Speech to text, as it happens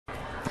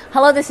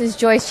Hello, this is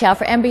Joyce Chow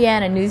for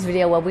MBN, a news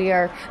video where we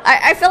are,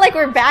 I feel like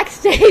we're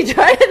backstage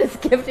right at this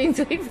gifting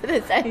suite for the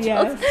Essentials.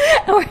 Yes.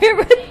 And we're here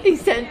with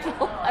Essential.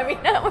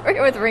 We're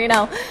here with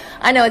Rino.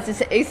 I know,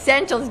 it's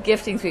Essentials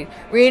gifting suite.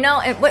 Rino,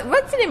 and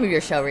what's the name of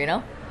your show,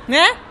 Rino?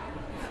 Yeah?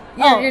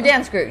 Your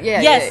dance group.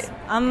 Yeah. Yes.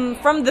 I'm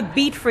from the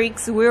Beat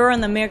Freaks. We were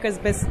on America's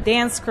Best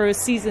Dance Crew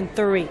season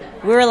 3.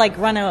 We were like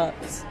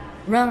runner-ups.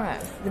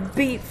 Runner-ups. The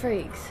Beat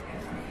Freaks.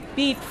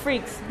 Beat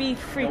Freaks. Beat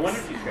Freaks. I wonder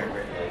if you got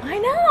great legs. I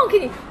know.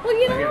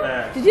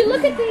 Did you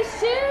look at these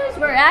shoes?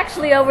 We're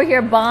actually over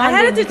here bonding.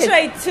 I had to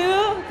try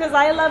 2 because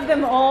I love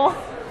them all.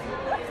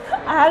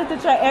 I had to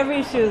try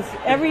every shoes.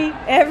 Every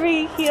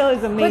heel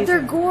is amazing. But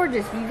they're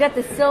gorgeous. You got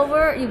the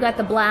silver, you got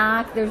the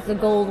black, there's the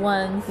gold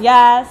ones.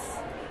 Yes.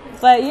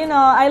 But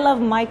I love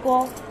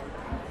Michael.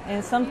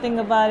 And something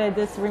about it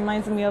just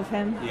reminds me of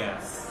him.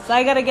 Yes. So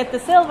I gotta get the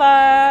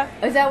silver.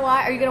 Is that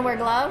why? Are you gonna wear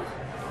gloves?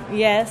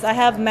 Yes, I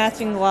have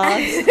matching gloves.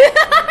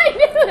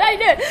 I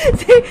knew.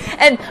 See,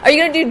 and are you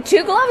going to do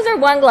 2 gloves or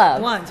 1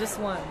 glove? Just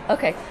one.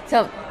 Okay,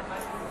 so,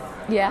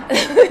 yeah.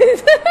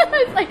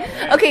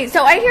 Okay,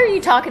 so I hear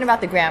you talking about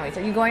the Grammys.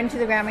 Are you going to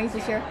the Grammys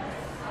this year?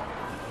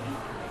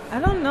 I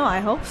don't know. I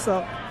hope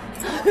so.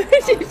 You're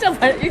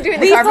doing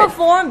the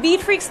carpet.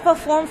 Beat Freaks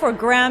performed for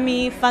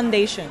Grammy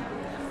Foundation.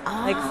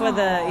 Oh. Like for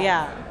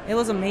it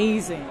was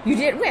amazing. You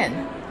did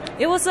win?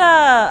 It was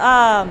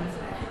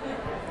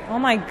oh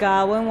my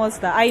God, when was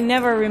that? I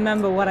never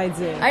remember what I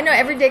did. I know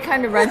every day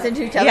kind of runs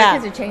into each other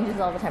because it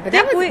changes all the time. But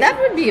that would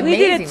be amazing. We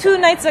did it 2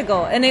 nights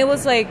ago, and it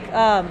was like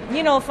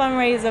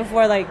fundraiser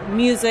for like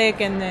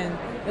music, and then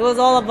it was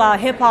all about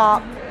hip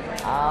hop.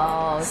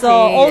 Oh, so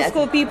old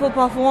school people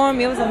perform.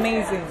 It was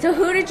amazing. So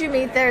who did you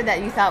meet there that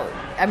you thought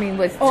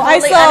was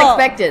totally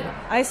unexpected?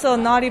 I saw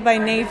Naughty by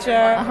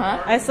Nature.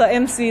 I saw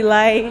MC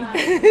Light.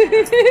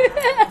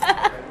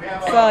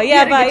 So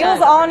but it was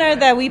an honor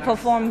that we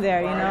performed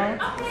there,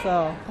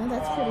 So. Oh,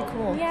 that's pretty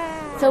cool.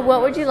 Yeah. So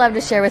what would you love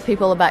to share with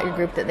people about your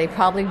group that they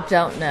probably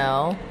don't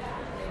know?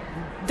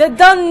 That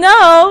don't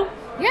know?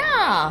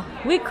 Yeah.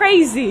 We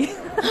crazy.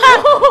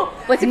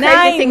 What's the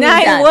craziest thing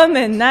you've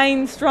done?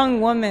 9 strong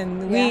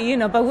women.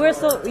 Yeah. But we're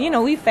so,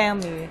 we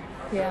family.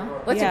 Yeah.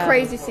 What's the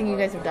craziest thing you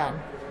guys have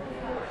done?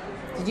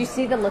 Did you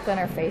see the look on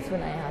her face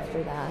when I asked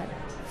her that?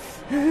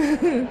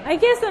 I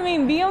guess,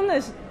 be on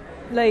this,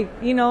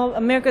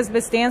 America's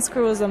Best Dance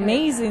Crew was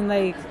amazing.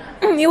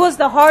 It was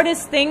the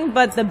hardest thing,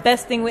 but the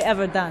best thing we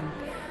ever done.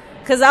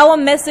 Because our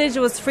message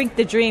was freak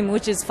the dream,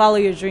 which is follow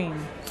your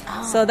dream.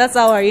 Oh. So that's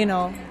our,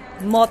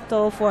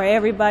 motto for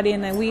everybody.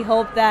 And then we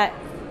hope that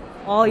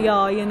all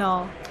y'all,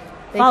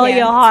 follow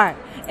your heart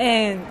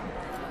and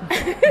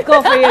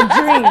go for your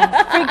dream.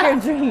 Freak your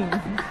dream.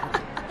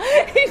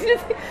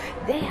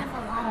 They have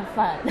a lot of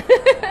fun.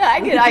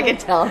 I can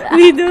tell that.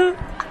 We do.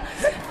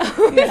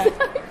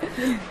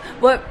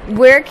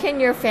 Where can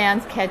your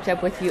fans catch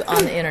up with you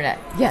on the internet?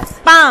 Yes.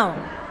 Bam!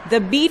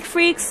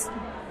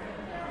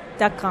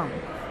 TheBeatFreaks.com.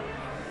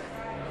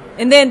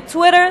 And then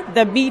Twitter,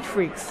 The Beat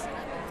Freaks.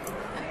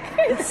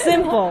 It's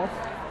simple.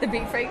 The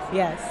Beat Freaks?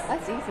 Yes.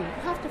 That's easy.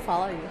 We'll have to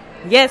follow you.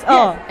 Yes.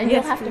 And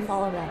you'll have to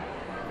follow them.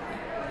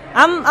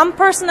 I'm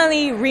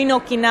personally Rino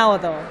Kinawa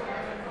though.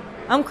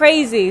 I'm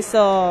crazy,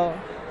 so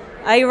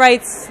I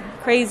write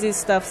crazy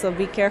stuff, so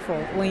be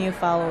careful when you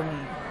follow me.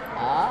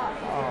 Oh.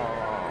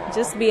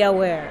 Just be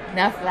aware.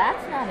 Now, if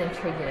that's not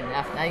intriguing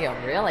enough, now you'll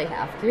really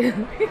have to.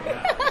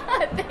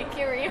 Thank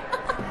you, Rino.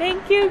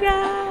 Thank you,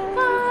 guys.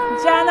 Bye.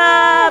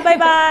 Jana,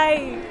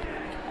 bye-bye.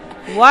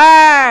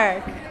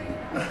 Work.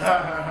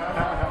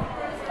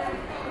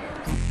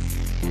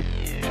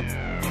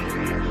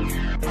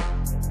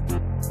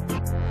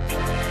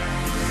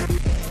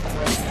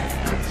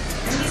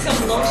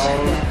 Some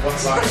lotion.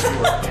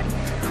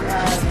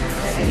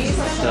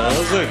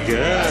 Those are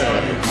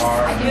good.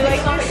 You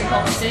like them?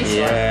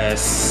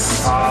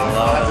 Yes.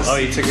 Oh,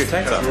 you took your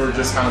tanks off. We were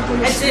just kind of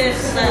doing I did.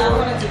 I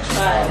wanted to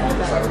try.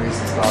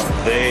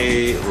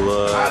 They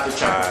look. I have to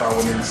check with our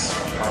women's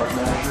product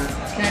manager.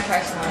 Can I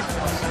try some more?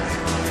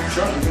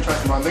 Sure, you can try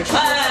some more.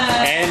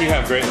 And you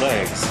have great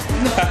legs.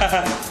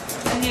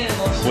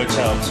 Which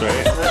helps,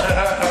 right? No.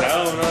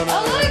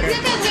 Oh, look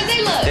how good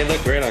they look. They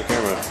look great on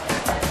camera. I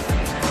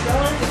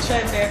wanted to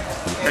try there.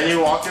 Can you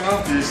walk in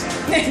them?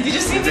 Did you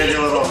see me? Did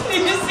you little?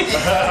 Did you see me?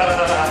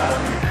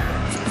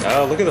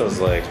 Oh, look at those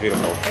legs.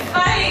 Beautiful.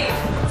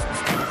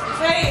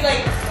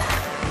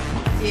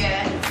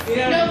 Yeah.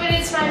 No, but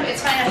it's fine.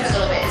 It's fine after a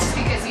little bit. It's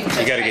because you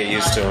gotta get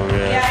used to them,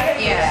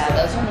 Yeah,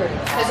 those are pretty.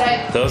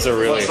 Those are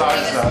really. This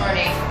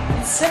morning.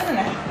 It's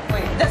 7.5.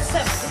 Wait, that's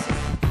 7.